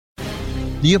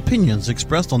The opinions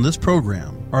expressed on this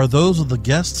program are those of the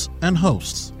guests and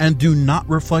hosts and do not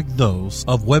reflect those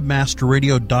of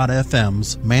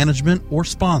WebmasterRadio.fm's management or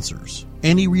sponsors.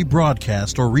 Any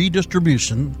rebroadcast or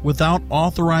redistribution without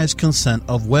authorized consent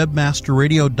of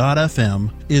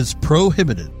WebmasterRadio.fm is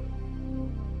prohibited.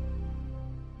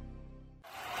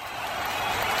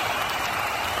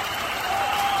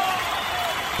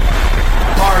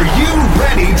 Are you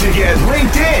ready to get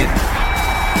LinkedIn?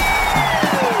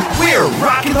 We're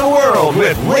rocking the world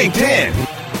with LinkedIn,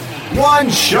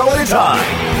 one show at a time.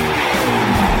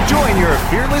 Join your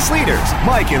fearless leaders,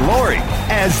 Mike and Lori,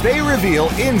 as they reveal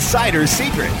insider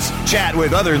secrets, chat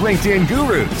with other LinkedIn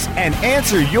gurus, and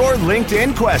answer your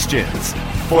LinkedIn questions.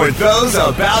 For those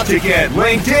about to get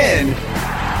LinkedIn,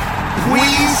 we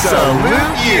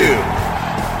salute you.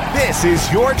 This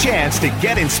is your chance to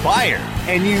get inspired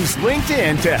and use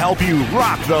LinkedIn to help you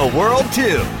rock the world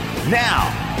too.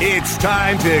 Now, it's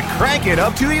time to crank it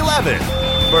up to 11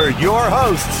 for your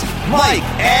hosts, Mike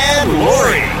and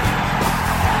Lori.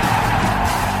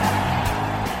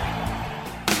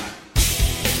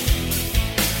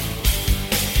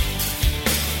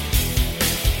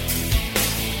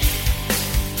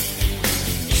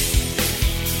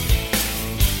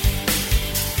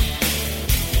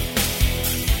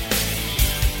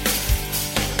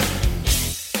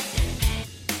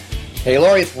 Hey,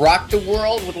 Lori, it's Rock the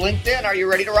World with LinkedIn. Are you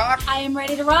ready to rock? I am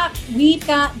ready to rock. We've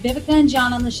got Vivica and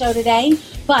John on the show today,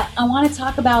 but I want to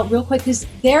talk about real quick because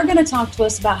they're going to talk to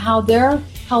us about how they're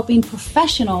helping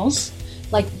professionals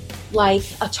like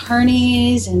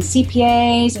attorneys and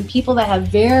CPAs and people that have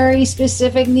very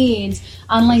specific needs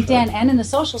on LinkedIn and in the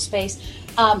social space.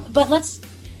 But let's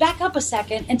back up a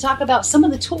second and talk about some of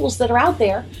the tools that are out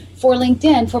there for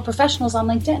LinkedIn, for professionals on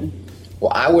LinkedIn.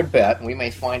 Well, I would bet, and we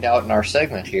may find out in our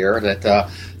segment here, that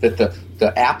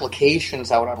the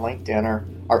applications out on LinkedIn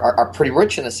are pretty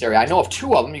rich in this area. I know of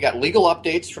two of them. You got legal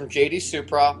updates from JD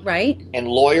Supra, right, and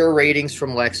lawyer ratings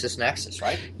from LexisNexis,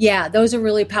 right? Yeah, those are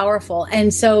really powerful.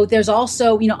 And so there's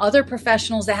also, other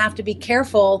professionals that have to be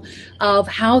careful of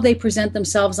how they present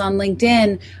themselves on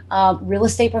LinkedIn. Real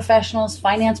estate professionals,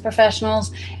 finance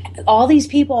professionals, all these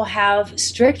people have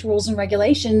strict rules and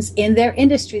regulations in their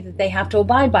industry that they have to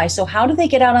abide by. So how do they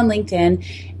get out on LinkedIn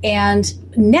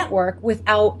and network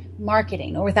without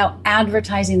marketing or without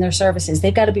advertising their services?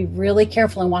 They've got to be really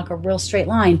careful and walk a real straight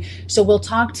line. So we'll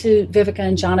talk to Vivica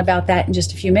and John about that in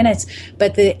just a few minutes.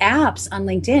 But the apps on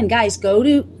LinkedIn, guys, go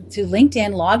to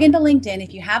LinkedIn, log into LinkedIn.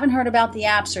 If you haven't heard about the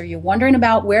apps or you're wondering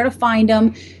about where to find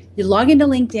them, you log into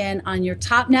LinkedIn. On your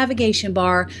top navigation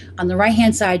bar on the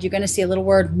right-hand side, you're going to see a little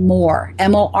word More,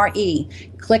 M-O-R-E.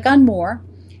 Click on More,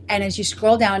 and as you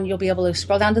scroll down, you'll be able to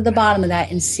scroll down to the bottom of that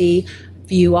and see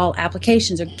View All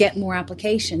Applications or Get More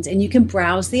Applications, and you can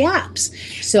browse the apps.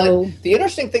 So the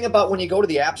interesting thing about when you go to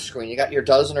the app screen, you got your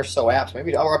dozen or so apps,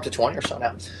 maybe we're up to 20 or so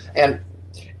now, and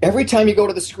every time you go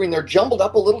to the screen, they're jumbled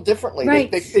up a little differently.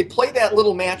 Right. They play that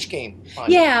little match game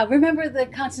on you. Remember the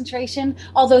concentration?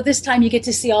 Although this time you get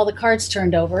to see all the cards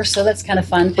turned over, so that's kind of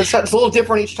fun. But it's a little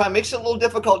different each time. Makes it a little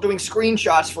difficult doing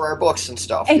screenshots for our books and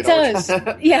stuff. It does.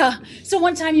 Yeah. So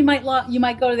one time you might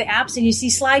go to the apps and you see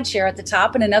SlideShare at the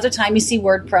top, and another time you see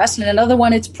WordPress, and another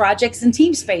one it's Projects and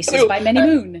Team Spaces by Many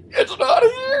Moon. It's not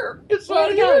here. It's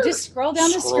not here. Just scroll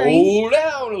down the screen. Scroll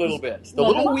down a little bit. The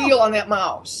little wheel on that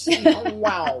mouse.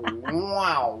 Wow.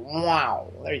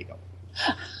 Wow. There you go.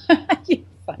 You're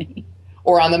funny.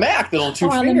 Or on the Mac, the little two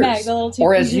fingers. On the Mac, the little two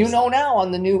or fingers. As you know now,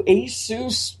 on the new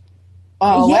Asus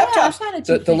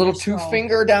laptops, the little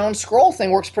two-finger down scroll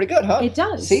thing works pretty good, huh? It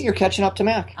does. See, you're catching up to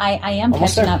Mac. I am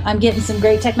almost catching up. I'm getting some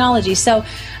great technology. So,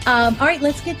 all right,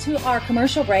 let's get to our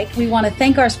commercial break. We want to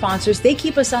thank our sponsors. They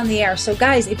keep us on the air. So,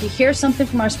 guys, if you hear something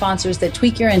from our sponsors that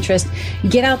tweak your interest,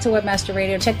 get out to Webmaster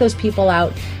Radio, check those people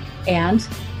out, and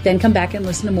then come back and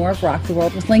listen to more of Rock the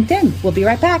World with LinkedIn. We'll be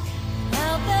right back.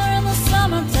 Out there in the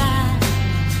summertime,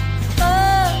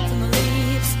 birds and the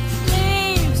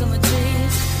leaves on the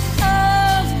trees,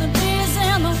 birds and the bees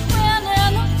and the wind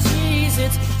and the trees.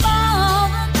 It's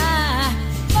more than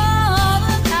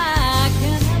I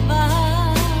can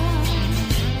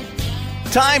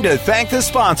ever. Time to thank the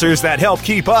sponsors that help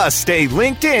keep us stay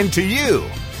linked in to you.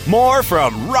 More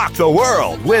from Rock the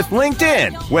World with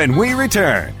LinkedIn when we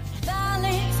return.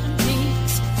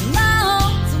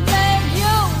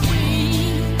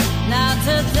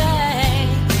 Today,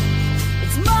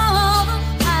 it's more than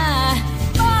I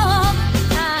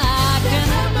can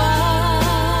ever.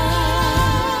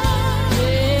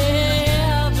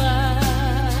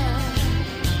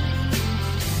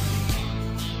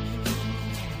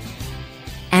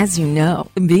 As you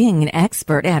know, being an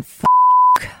expert at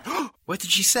What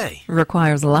did she say?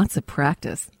 Requires lots of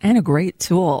practice and a great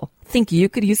tool. Think you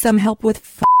could use some help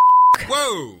with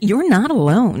Whoa! You're not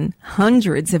alone.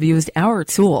 Hundreds have used our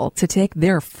tool to take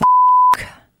their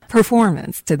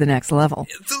performance to the next level.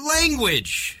 The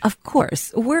language! Of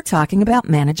course, we're talking about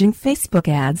managing Facebook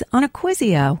ads on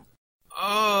Acquisio.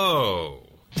 Oh.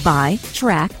 Buy,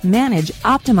 track, manage,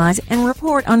 optimize, and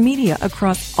report on media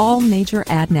across all major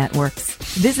ad networks.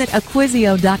 Visit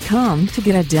Acquisio.com to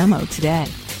get a demo today.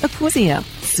 Acquisio.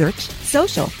 Search,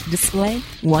 social, display,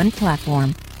 one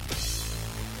platform.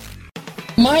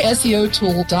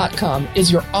 MySEOtool.com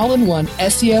is your all-in-one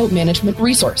SEO management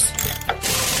resource.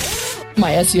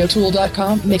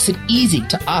 MySEOtool.com makes it easy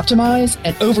to optimize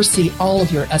and oversee all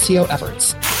of your SEO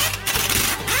efforts.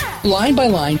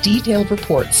 Line-by-line detailed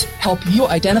reports help you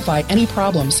identify any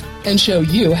problems and show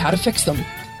you how to fix them.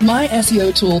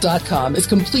 MySEOtool.com is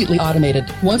completely automated.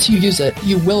 Once you use it,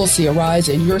 you will see a rise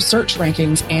in your search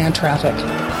rankings and traffic.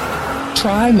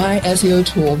 Try My SEO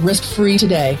Tool risk-free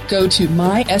today. Go to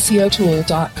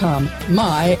MySEOtool.com.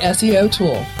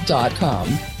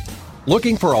 MySEOtool.com.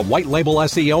 Looking for a white label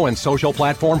SEO and social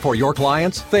platform for your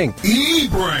clients? Think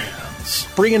eBrands.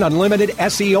 Free and unlimited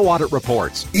SEO audit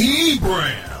reports.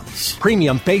 eBrands.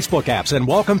 Premium Facebook apps and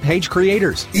welcome page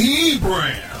creators.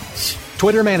 eBrands.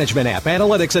 Twitter management app,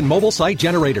 analytics, and mobile site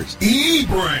generators.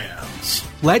 eBrands.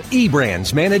 Let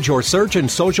eBrands manage your search and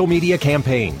social media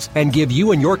campaigns and give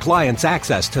you and your clients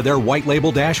access to their white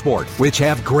label dashboard, which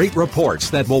have great reports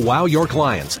that will wow your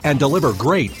clients and deliver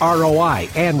great ROI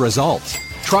and results.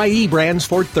 Try eBrands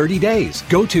for 30 days.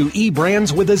 Go to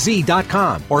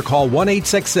eBrandsWithAZ.com or call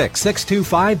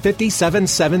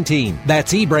 1-866-625-5717.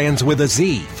 That's eBrands with a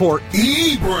Z for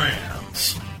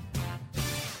eBrands.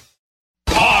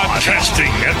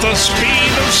 Podcasting at the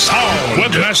speed of sound.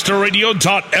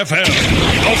 Webmasterradio.fm,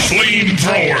 the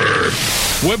flamethrower.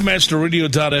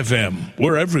 Webmasterradio.fm,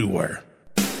 we're everywhere.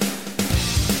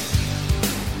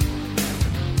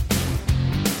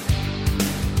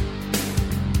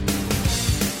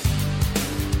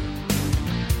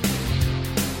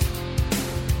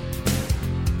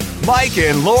 Mike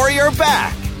and Lori are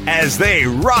back as they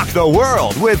rock the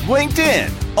world with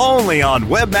LinkedIn, only on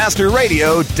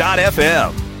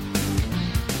webmasterradio.fm.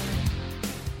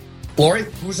 Lori,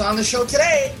 who's on the show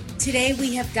today? Today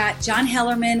we have got John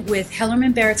Hellerman with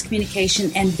Hellerman Barrett's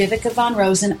Communication and Vivica Von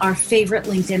Rosen, our favorite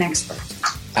LinkedIn expert.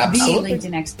 Absolutely. The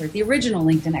LinkedIn expert, the original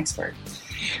LinkedIn expert.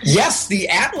 Yes, the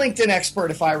at LinkedIn expert,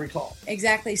 if I recall.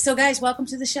 Exactly. So guys, welcome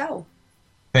to the show.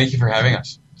 Thank you for having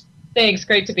us. Thanks.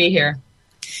 Great to be here.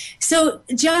 So,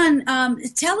 John,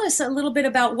 tell us a little bit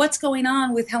about what's going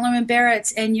on with Hellerman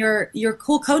Barrett's and your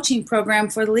cool coaching program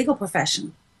for the legal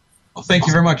profession. Well, thank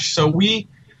you very much. So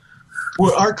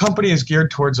our company is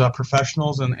geared towards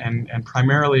professionals and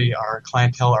primarily our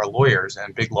clientele are lawyers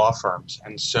and big law firms.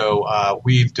 And so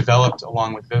we've developed,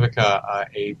 along with Vivica,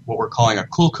 what we're calling a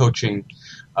cool coaching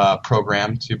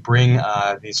program to bring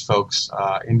these folks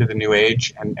into the new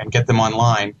age and get them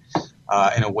online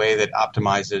in a way that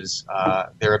optimizes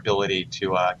their ability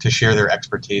to share their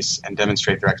expertise and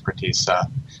demonstrate their expertise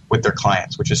with their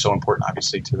clients, which is so important,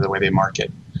 obviously, to the way they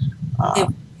market.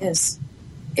 It is.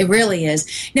 It really is.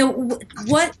 Now,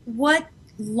 what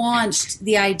launched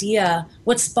the idea?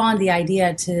 What spawned the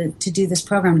idea to do this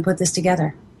program, to put this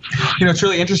together? You know, it's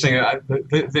really interesting.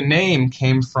 The name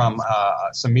came from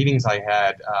some meetings I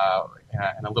had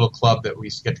in a little club that we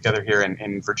used to get together here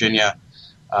in Virginia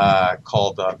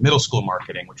called Middle School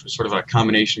Marketing, which was sort of a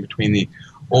combination between the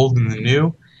old and the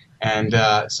new. And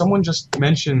someone just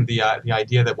mentioned the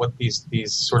idea that what these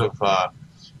sort of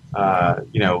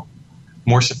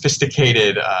more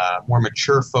sophisticated, more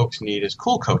mature folks need is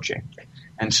cool coaching.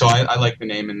 And so I like the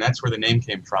name, and that's where the name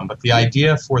came from. But the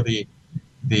idea for the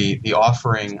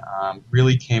offering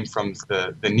really came from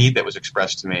the need that was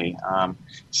expressed to me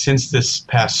since this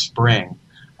past spring,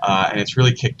 and it's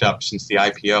really kicked up since the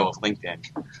IPO of LinkedIn.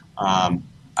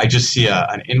 I just see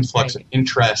an influx of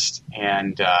interest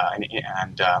and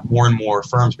more and more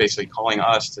firms basically calling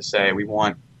us to say we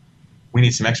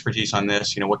need some expertise on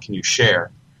this. What can you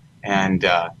share? And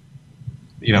that's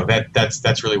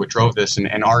really what drove this,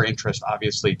 and our interest,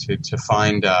 obviously, to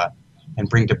find and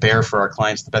bring to bear for our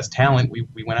clients the best talent.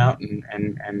 We went out and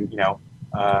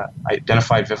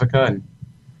identified Vivica and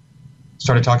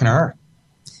started talking to her.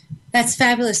 That's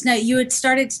fabulous. Now, you had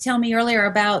started to tell me earlier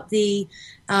about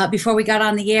before we got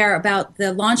on the air, about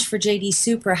the launch for JD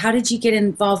Super. How did you get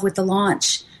involved with the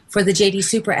launch for the JD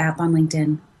Super app on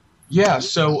LinkedIn? Yeah,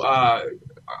 so our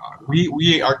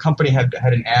company had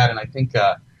an ad, and I think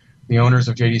the owners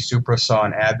of JD Supra saw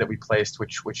an ad that we placed,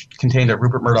 which contained a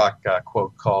Rupert Murdoch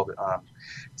quote called,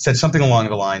 said something along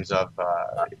the lines of,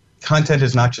 content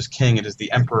is not just king; it is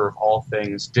the emperor of all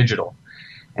things digital.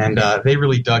 And they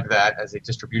really dug that as a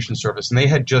distribution service. And they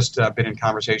had just been in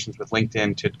conversations with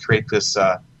LinkedIn to create this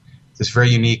very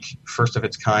unique, first of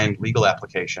its kind legal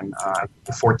application,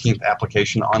 the 14th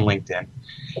application on LinkedIn.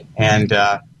 And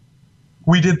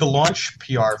we did the launch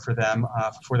PR for them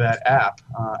for that app.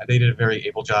 They did a very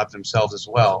able job themselves as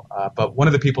well. But one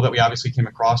of the people that we obviously came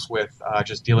across with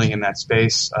just dealing in that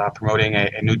space, promoting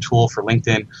a new tool for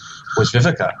LinkedIn, was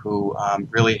Viveka, who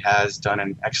really has done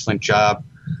an excellent job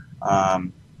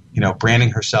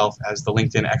branding herself as the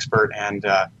LinkedIn expert. And,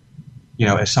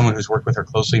 as someone who's worked with her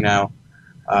closely now,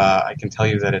 I can tell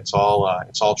you that it's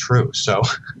all true. So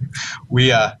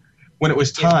we when it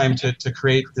was time to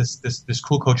create this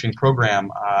cool coaching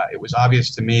program, it was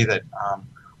obvious to me that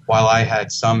while I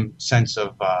had some sense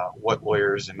of what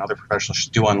lawyers and other professionals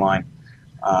should do online,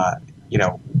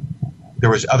 there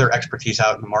was other expertise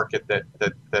out in the market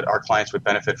that our clients would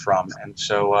benefit from. And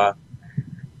so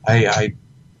I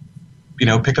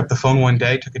picked up the phone one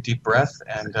day, took a deep breath,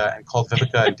 and called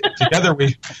Viveka. And together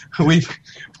we've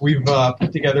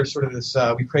put together sort of this.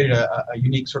 We created a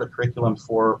unique sort of curriculum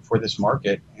for this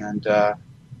market, and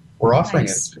we're offering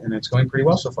it, and it's going pretty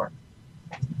well so far.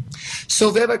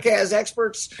 So Viveka, as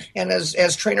experts and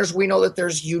as trainers, we know that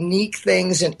there's unique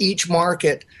things in each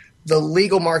market. The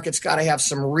legal market's got to have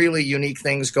some really unique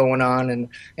things going on,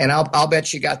 and I'll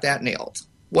bet you got that nailed.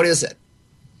 What is it?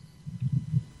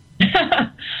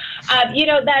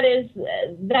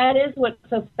 That is what's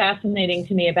so fascinating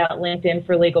to me about LinkedIn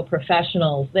for legal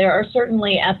professionals. There are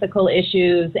certainly ethical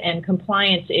issues and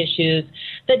compliance issues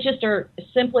that just are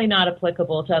simply not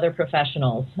applicable to other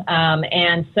professionals.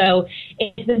 And so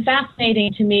it's been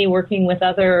fascinating to me working with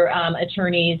other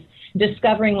attorneys,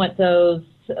 discovering what those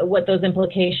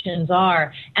implications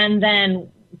are, and then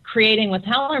creating with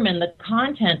Hellerman the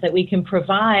content that we can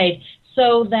provide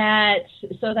so that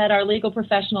our legal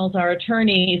professionals, our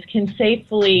attorneys, can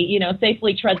safely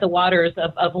tread the waters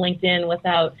of LinkedIn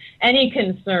without any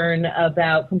concern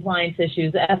about compliance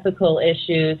issues, ethical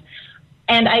issues.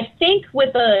 And I think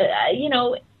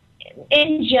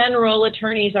in general,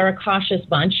 attorneys are a cautious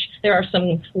bunch. There are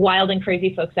some wild and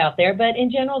crazy folks out there, but in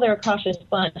general, they're a cautious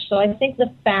bunch. So I think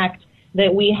the fact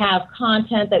that we have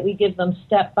content, that we give them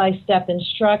step-by-step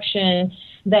instruction,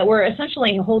 that we're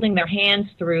essentially holding their hands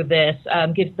through this,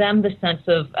 gives them the sense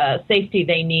of safety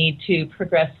they need to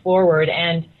progress forward.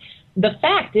 And the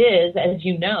fact is, as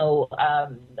you know,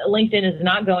 LinkedIn is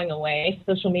not going away.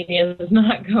 Social media is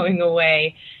not going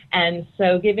away. And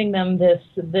so giving them this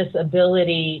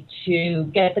ability to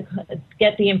get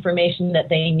the information that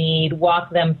they need, walk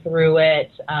them through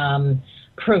it,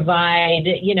 provide,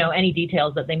 any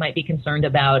details that they might be concerned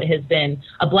about has been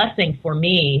a blessing for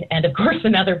me. And of course,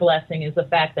 another blessing is the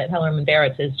fact that Hellerman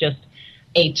Barrett is just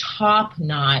a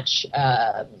top-notch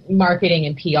marketing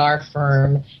and PR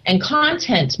firm and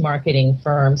content marketing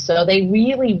firm. So they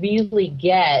really, really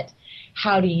get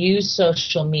how to use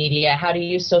social media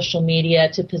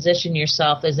to position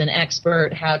yourself as an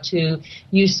expert, how to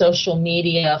use social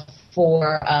media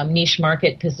for niche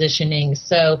market positioning.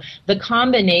 So the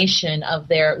combination of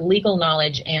their legal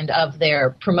knowledge and of their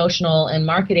promotional and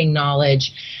marketing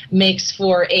knowledge makes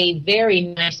for a very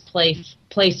nice place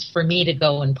for me to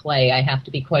go and play. I have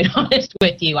to be quite honest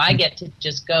with you. I get to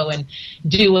just go and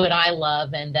do what I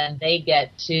love, and then they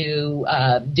get to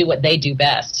do what they do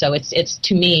best. So it's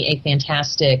to me a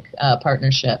fantastic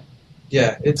partnership.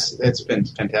 Yeah, it's been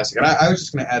fantastic. And I was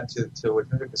just going to add to what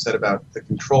Viveka said about the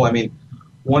control. I mean,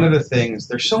 one of the things,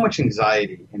 there's so much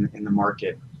anxiety in the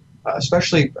market,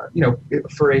 especially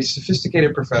for a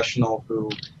sophisticated professional who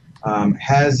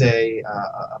has a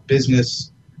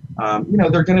business.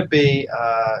 They're going to be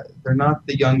they're not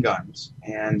the young guns,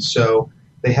 and so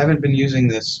they haven't been using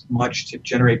this much to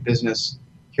generate business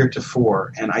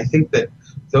heretofore. And I think that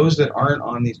those that aren't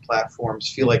on these platforms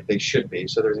feel like they should be.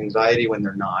 So there's anxiety when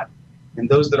they're not, and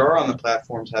those that are on the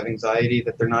platforms have anxiety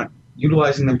that they're not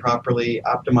utilizing them properly,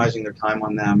 optimizing their time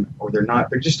on them, or they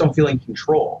just don't feel in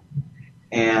control.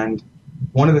 And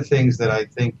one of the things that I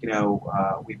think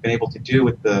we've been able to do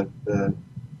with the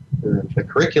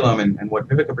curriculum and what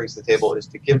Viveka brings to the table is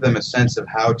to give them a sense of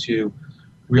how to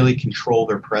really control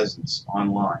their presence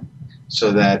online,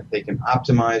 so that they can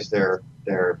optimize their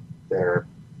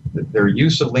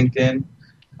use of LinkedIn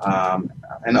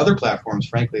and other platforms,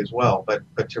 frankly, as well. But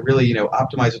to really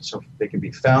optimize it so they can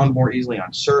be found more easily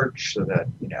on search, so that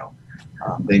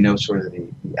they know sort of the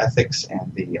ethics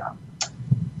and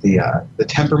the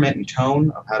temperament and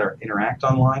tone of how to interact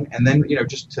online, and then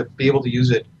just to be able to use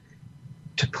it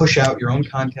to push out your own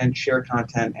content, share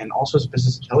content, and also as a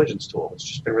business intelligence tool. It's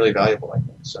just been really valuable, I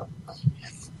think. So.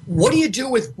 What do you do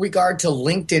with regard to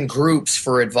LinkedIn groups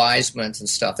for advisement and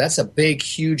stuff? That's a big,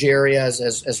 huge area,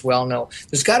 as well. No,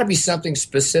 there's got to be something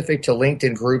specific to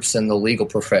LinkedIn groups in the legal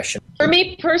profession. For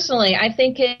me personally, I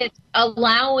think it's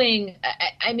allowing.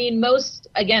 I mean, most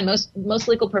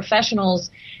legal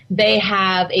professionals, they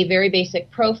have a very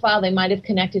basic profile. They might have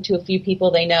connected to a few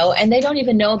people they know, and they don't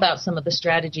even know about some of the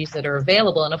strategies that are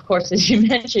available. And of course, as you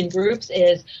mentioned, groups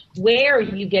is where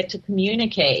you get to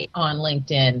communicate on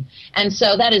LinkedIn. And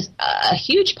so that is a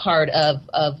huge part of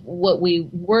what we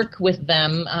work with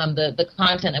them, the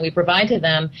content that we provide to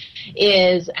them,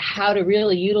 is how to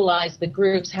really utilize the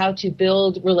groups, how to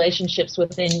build relationships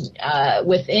within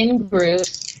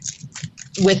groups,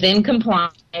 within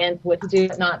compliance, what to do,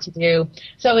 what not to do.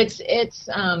 So it's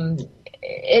an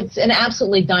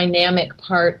absolutely dynamic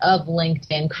part of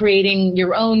LinkedIn, creating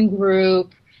your own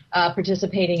group,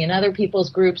 participating in other people's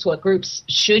groups, what groups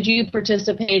should you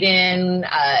participate in,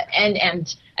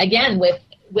 and again,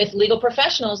 with legal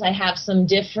professionals, I have some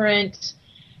different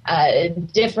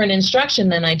instruction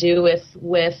than I do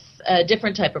with a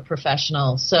different type of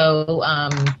professional. So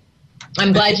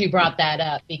I'm glad you brought that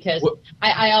up, because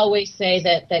I always say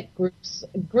that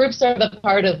groups are the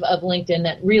part of LinkedIn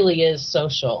that really is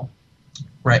social.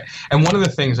 Right. And one of the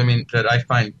things, I mean, that I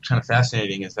find kind of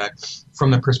fascinating is that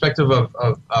from the perspective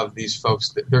of these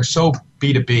folks, they're so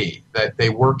B2B that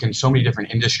they work in so many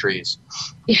different industries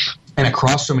and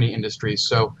across so many industries.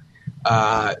 So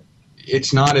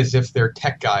it's not as if they're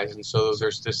tech guys. And so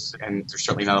there's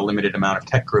certainly not a limited amount of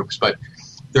tech groups, but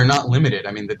they're not limited.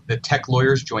 I mean, the tech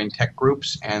lawyers join tech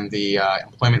groups, and the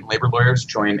employment and labor lawyers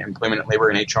join employment and labor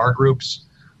and HR groups.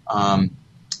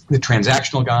 The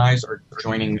transactional guys are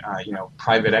joining,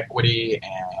 private equity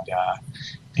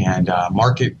and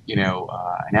market,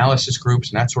 analysis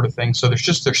groups and that sort of thing. So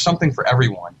there's something for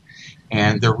everyone,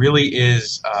 and there really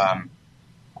is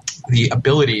the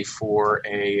ability for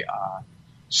a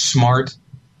smart,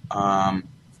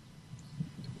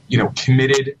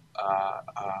 committed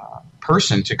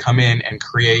person to come in and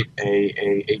create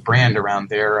a brand around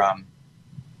their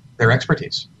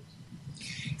expertise.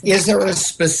 Is there a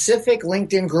specific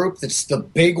LinkedIn group that's the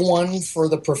big one for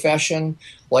the profession,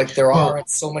 like there are in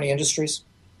so many industries?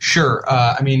 Sure.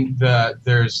 I mean,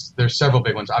 there's several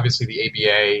big ones. Obviously, the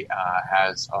ABA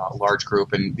has a large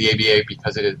group, and the ABA,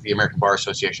 because it is the American Bar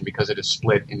Association, because it is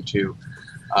split into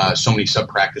so many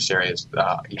sub-practice areas.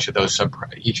 Each of those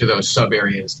sub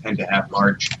areas tend to have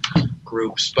large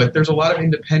groups, but there's a lot of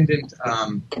independent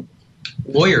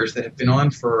lawyers that have been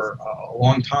on for a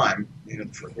long time,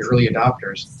 for the early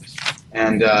adopters,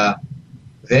 and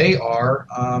they are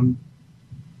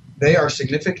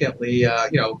significantly,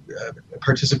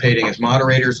 participating as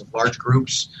moderators of large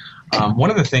groups. One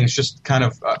of the things, just kind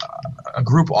of a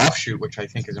group offshoot, which I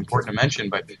think is important to mention,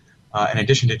 but in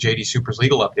addition to JD Super's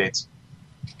legal updates,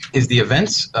 is the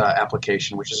events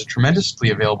application, which is a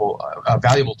tremendously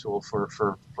valuable tool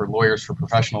for lawyers, for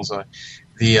professionals.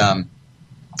 The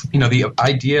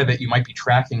idea that you might be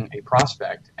tracking a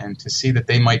prospect and to see that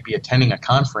they might be attending a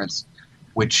conference,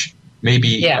 which may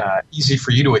be easy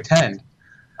for you to attend,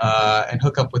 and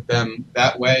hook up with them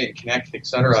that way and connect,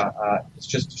 etc. It's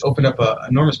just opened up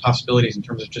enormous possibilities in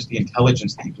terms of just the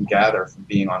intelligence that you can gather from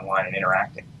being online and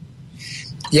interacting.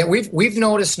 Yeah, we've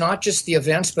noticed not just the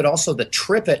events, but also the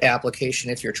TripIt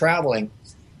application, if you're traveling,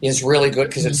 is really good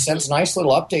because it sends nice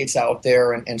little updates out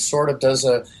there and sort of does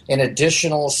an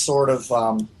additional sort of,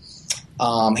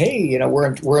 hey,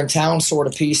 we're in town sort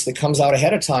of piece that comes out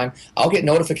ahead of time. I'll get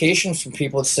notifications from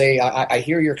people that say, I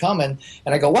hear you're coming,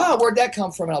 and I go, wow, where'd that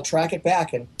come from? And I'll track it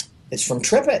back, and it's from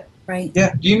TripIt. Right.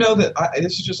 Yeah. Do you know that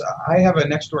I have a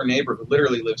next door neighbor who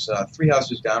literally lives 3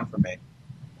 houses down from me,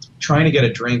 trying to get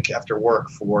a drink after work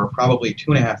for probably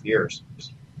 2.5 years,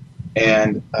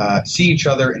 and see each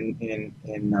other in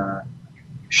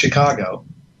Chicago,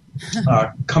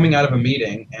 coming out of a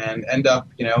meeting and end up,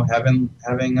 having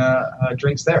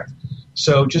drinks there.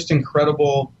 So just an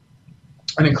incredibly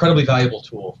valuable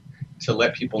tool to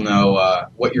let people know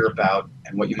what you're about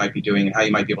and what you might be doing and how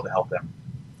you might be able to help them.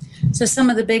 So some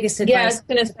of the biggest advice. Yeah, I was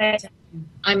going to say,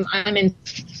 I'm in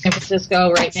San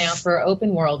Francisco right now for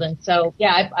Open World, and so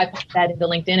I put that into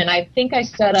LinkedIn, and I think I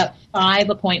set up 5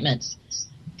 appointments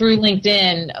through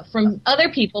LinkedIn from other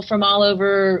people from all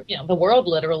over the world,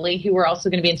 literally, who were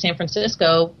also going to be in San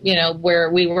Francisco,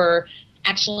 where we were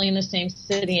actually in the same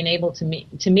city and able to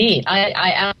meet.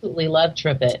 I absolutely love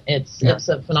TripIt. It's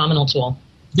a phenomenal tool.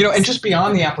 And just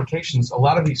beyond the applications, a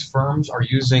lot of these firms are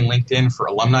using LinkedIn for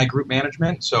alumni group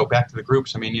management. So back to the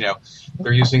groups,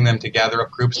 they're using them to gather up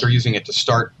groups. They're using it to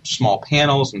start small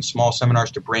panels and small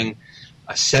seminars to bring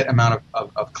a set amount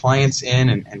of clients in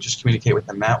and just communicate with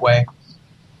them that way.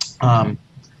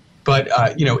 But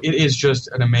it is just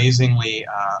an amazingly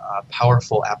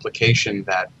powerful application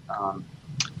that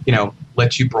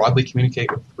lets you broadly communicate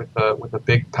with a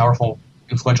big, powerful,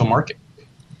 influential market.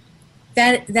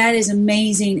 That is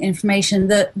amazing information.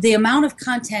 The amount of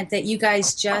content that you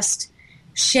guys just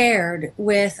shared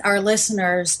with our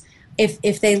listeners,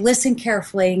 if they listen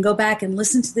carefully and go back and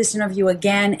listen to this interview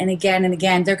again and again and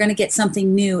again, they're going to get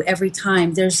something new every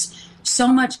time. There's so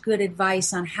much good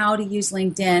advice on how to use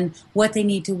LinkedIn, what they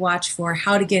need to watch for,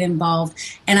 how to get involved.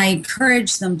 And I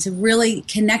encourage them to really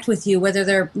connect with you, whether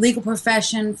they're legal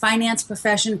profession, finance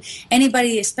profession,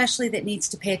 anybody especially that needs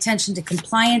to pay attention to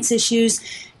compliance issues.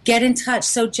 Get in touch.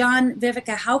 So John,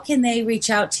 Viveka, how can they reach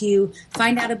out to you,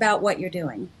 find out about what you're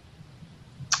doing?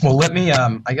 Well, let me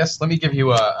give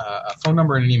you a phone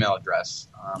number and an email address.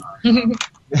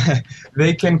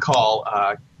 They can call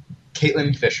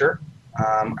Caitlin Fisher.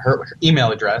 Her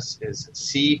email address is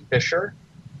cfisher,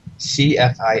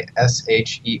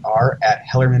 CFISHER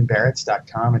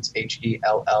 @HellermanBaretz.com. It's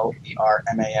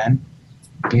HELLERMAN,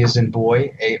 B as in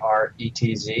boy,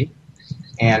 ARETZ.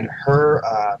 And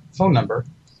her phone number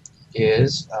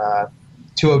is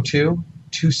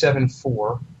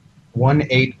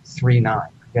 202-274-1839.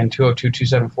 Again,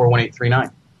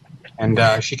 202-274-1839. And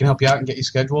she can help you out and get you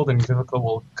scheduled, and Viveka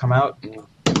will come out and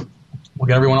we'll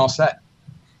get everyone all set.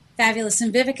 Fabulous.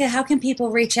 And Viveka, how can people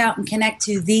reach out and connect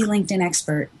to the LinkedIn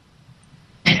Expert?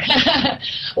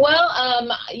 Well,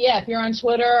 if you're on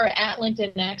Twitter at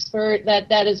LinkedIn Expert,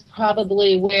 that is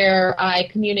probably where I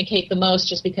communicate the most,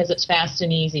 just because it's fast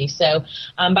and easy. So,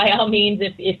 by all means,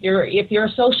 if you're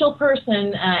a social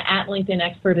person, at LinkedIn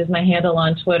Expert is my handle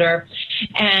on Twitter.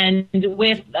 And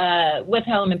with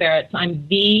Hellerman Baretz, I'm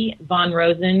V Von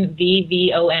Rosen,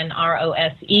 VVONROSEN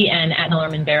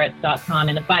 @HellermanBaretz.com.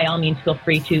 And by all means, feel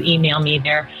free to email me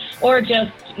there, or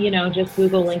just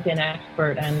Google LinkedIn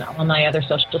Expert, and all my other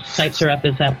social sites are up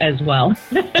as well.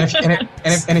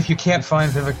 and if you can't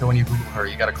find Viveka when you Google her,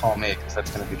 you got to call me, because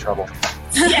that's going to be trouble.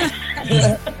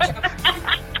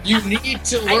 You need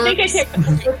to learn. I think I take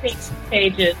the 15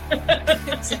 pages.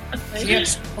 Can't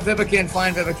spell Viveka and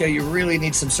find Viveka. You really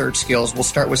need some search skills. We'll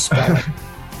start with spelling.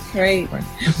 Great.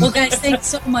 Well, guys, thanks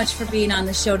so much for being on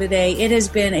the show today. It has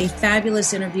been a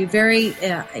fabulous interview, very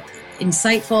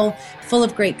insightful, full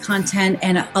of great content,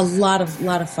 and a lot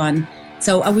of fun.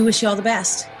 So we wish you all the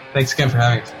best. Thanks again for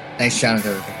having us. Thanks, John and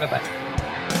Viveka. Bye-bye.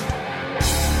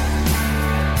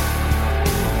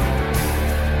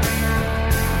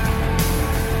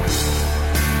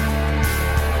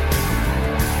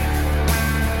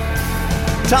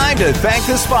 Time to thank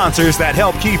the sponsors that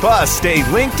help keep us stay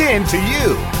linked in to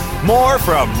you. More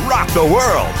from Rock the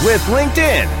World with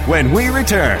LinkedIn when we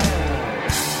return.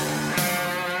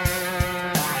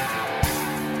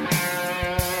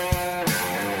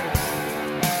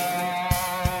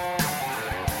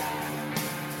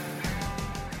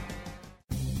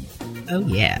 Oh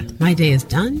yeah, my day is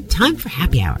done. Time for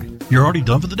happy hour. You're already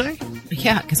done for the day?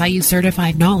 Yeah, because I use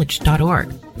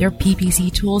CertifiedKnowledge.org. Their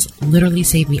PPC tools literally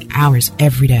save me hours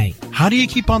every day. How do you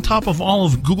keep on top of all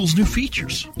of Google's new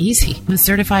features? Easy. With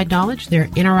Certified Knowledge, their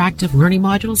interactive learning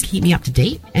modules keep me up to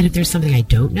date. And if there's something I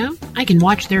don't know, I can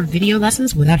watch their video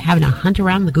lessons without having to hunt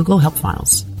around the Google Help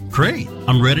files. Great.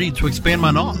 I'm ready to expand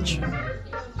my knowledge.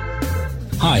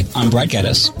 Hi, I'm Brett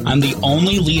Geddes. I'm the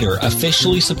only leader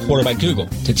officially supported by Google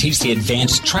to teach the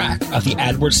advanced track of the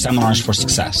AdWords Seminars for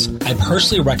Success. I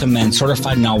personally recommend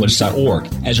CertifiedKnowledge.org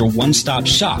as your one-stop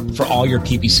shop for all your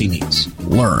PPC needs.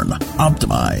 Learn,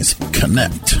 optimize,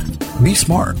 connect. Be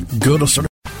smart. Go to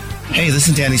Hey, this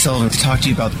is Danny Sullivan to talk to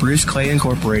you about Bruce Clay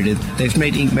Incorporated. They've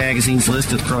made Inc. Magazine's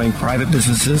list of growing private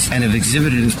businesses and have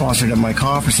exhibited and sponsored at my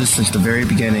conferences since the very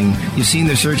beginning. You've seen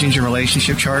their search engine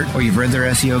relationship chart, or you've read their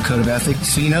SEO code of ethics,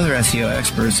 so you know they're SEO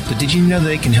experts. But did you know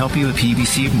they can help you with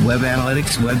PPC, web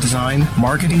analytics, web design,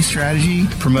 marketing strategy,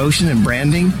 promotion, and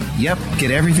branding? Yep,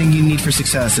 get everything you need for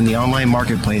success in the online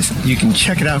marketplace. You can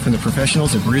check it out from the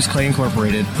professionals at Bruce Clay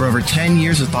Incorporated. For over 10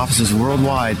 years with offices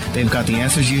worldwide, they've got the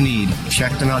answers you need.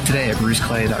 Check them out today at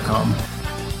bruceclay.com.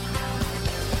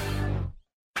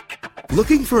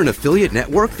 Looking for an affiliate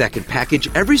network that can package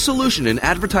every solution an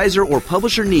advertiser or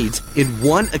publisher needs in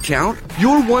one account?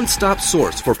 Your one-stop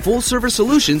source for full-service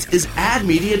solutions is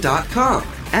AdMedia.com.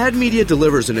 AdMedia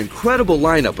delivers an incredible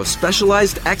lineup of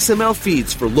specialized XML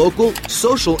feeds for local,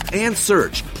 social, and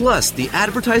search, plus the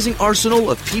advertising arsenal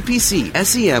of PPC,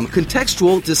 SEM,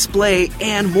 contextual, display,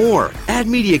 and more.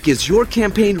 AdMedia gives your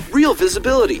campaign real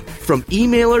visibility, from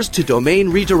emailers to domain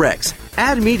redirects.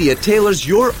 AdMedia tailors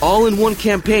your all-in-one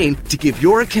campaign to give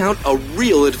your account a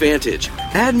real advantage.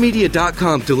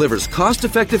 AdMedia.com delivers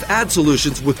cost-effective ad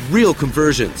solutions with real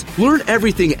conversions. Learn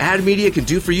everything Ad Media can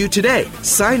do for you today.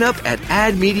 Sign up at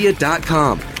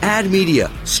AdMedia.com. Ad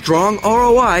Media. Strong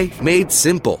ROI made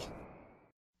simple.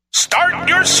 Start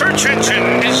your search engine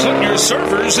and put your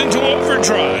servers into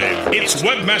overdrive. It's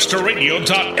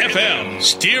WebmasterRadio.fm,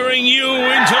 steering you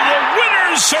into the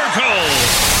winner's circle.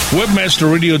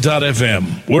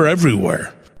 WebmasterRadio.fm. We're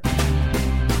everywhere.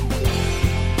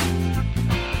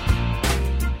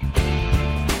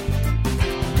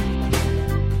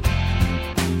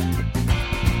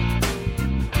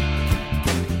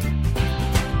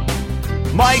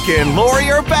 Mike and Lori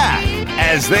are back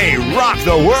as they rock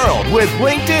the world with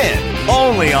LinkedIn,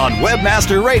 only on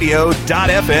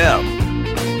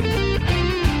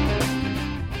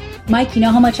WebmasterRadio.fm. Mike, you know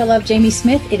how much I love Jamie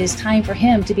Smith. It is time for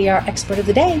him to be our expert of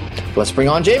the day. Let's bring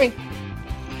on Jamie.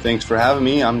 Thanks for having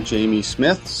me. I'm Jamie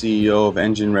Smith, CEO of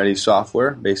Engine Ready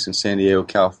Software, based in San Diego,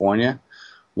 California.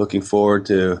 Looking forward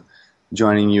to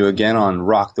joining you again on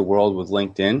Rock the World with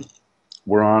LinkedIn.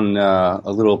 We're on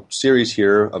a little series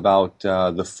here about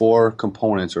the 4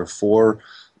 components or 4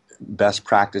 best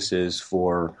practices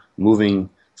for moving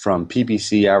from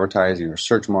PPC advertising or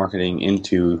search marketing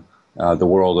into the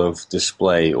world of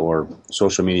display or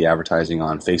social media advertising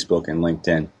on Facebook and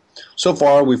LinkedIn. So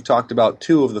far, we've talked about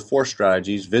 2 of the 4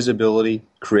 strategies, visibility,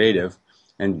 creative,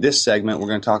 and this segment we're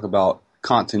going to talk about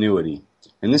continuity.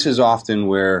 And this is often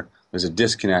where there's a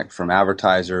disconnect from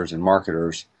advertisers and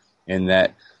marketers in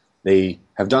that they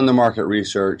have done the market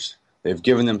research, they've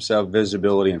given themselves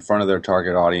visibility in front of their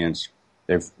target audience,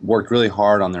 they've worked really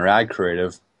hard on their ad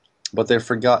creative, but they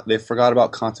forgot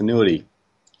about continuity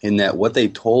in that what they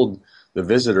told the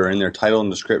visitor in their title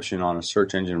and description on a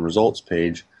search engine results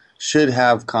page should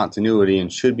have continuity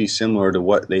and should be similar to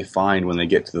what they find when they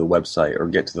get to the website or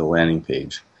get to the landing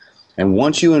page. And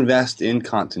once you invest in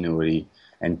continuity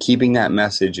and keeping that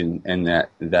message and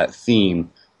that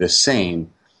theme the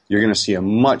same, you're going to see a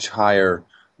much higher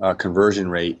conversion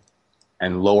rate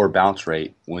and lower bounce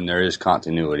rate when there is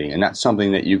continuity. And that's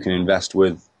something that you can invest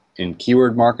with in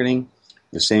keyword marketing.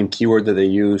 The same keyword that they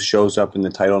use shows up in the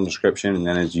title and description and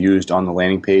then is used on the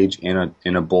landing page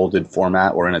in a bolded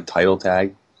format or in a title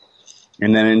tag.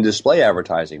 And then in display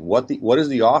advertising, what is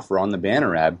the offer on the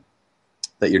banner ad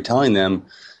that you're telling them,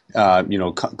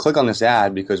 click on this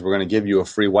ad because we're going to give you a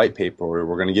free white paper, or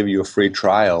we're going to give you a free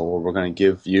trial, or we're going to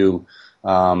give you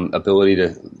ability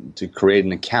to create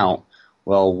an account.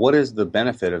 Well, what is the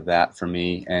benefit of that for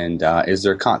me? And is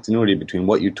there continuity between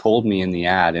what you told me in the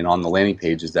ad and on the landing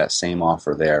page? Is that same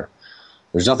offer there?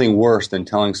 There's nothing worse than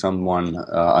telling someone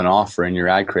an offer in your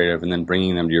ad creative and then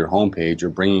bringing them to your homepage or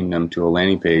bringing them to a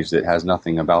landing page that has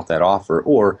nothing about that offer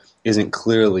or isn't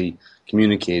clearly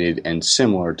communicated and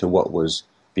similar to what was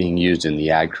being used in the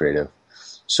ad creative.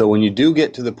 So when you do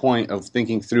get to the point of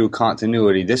thinking through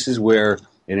continuity, this is where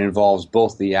it involves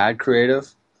both the ad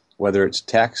creative, whether it's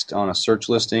text on a search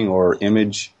listing or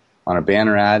image on a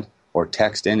banner ad or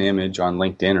text and image on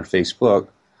LinkedIn or Facebook.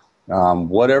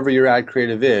 Whatever your ad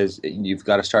creative is, you've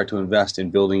got to start to invest in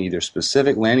building either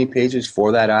specific landing pages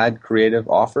for that ad creative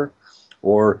offer,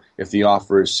 or if the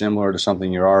offer is similar to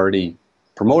something you're already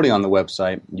promoting on the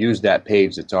website, use that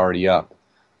page that's already up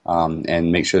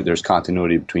and make sure that there's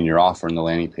continuity between your offer and the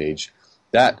landing page.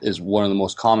 That is one of the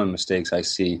most common mistakes I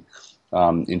see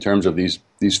in terms of these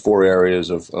 4 areas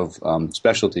of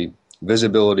specialty: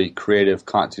 visibility, creative,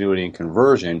 continuity, and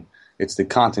conversion. It's the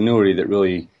continuity that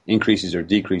really increases or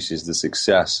decreases the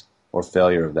success or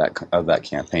failure of that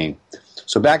campaign.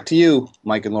 So back to you,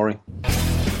 Mike and Lori.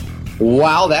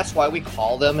 Wow, that's why we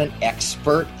call them an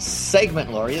expert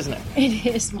segment, Lori, isn't it? It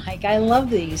is, Mike. I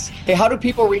love these. Hey, how do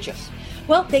people reach us?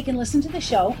 Well, they can listen to the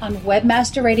show on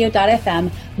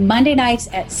webmasterradio.fm Monday nights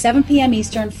at 7 p.m.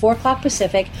 Eastern, 4 o'clock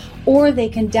Pacific, or they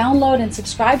can download and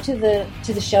subscribe to the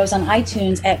shows on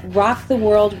iTunes at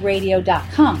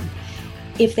rocktheworldradio.com.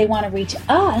 If they want to reach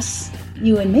us,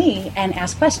 you and me, and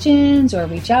ask questions or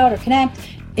reach out or connect,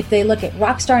 if they look at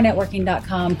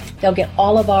rockstarnetworking.com, they'll get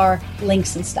all of our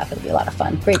links and stuff. It'll be a lot of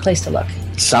fun. Great place to look.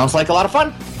 Sounds like a lot of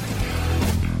fun.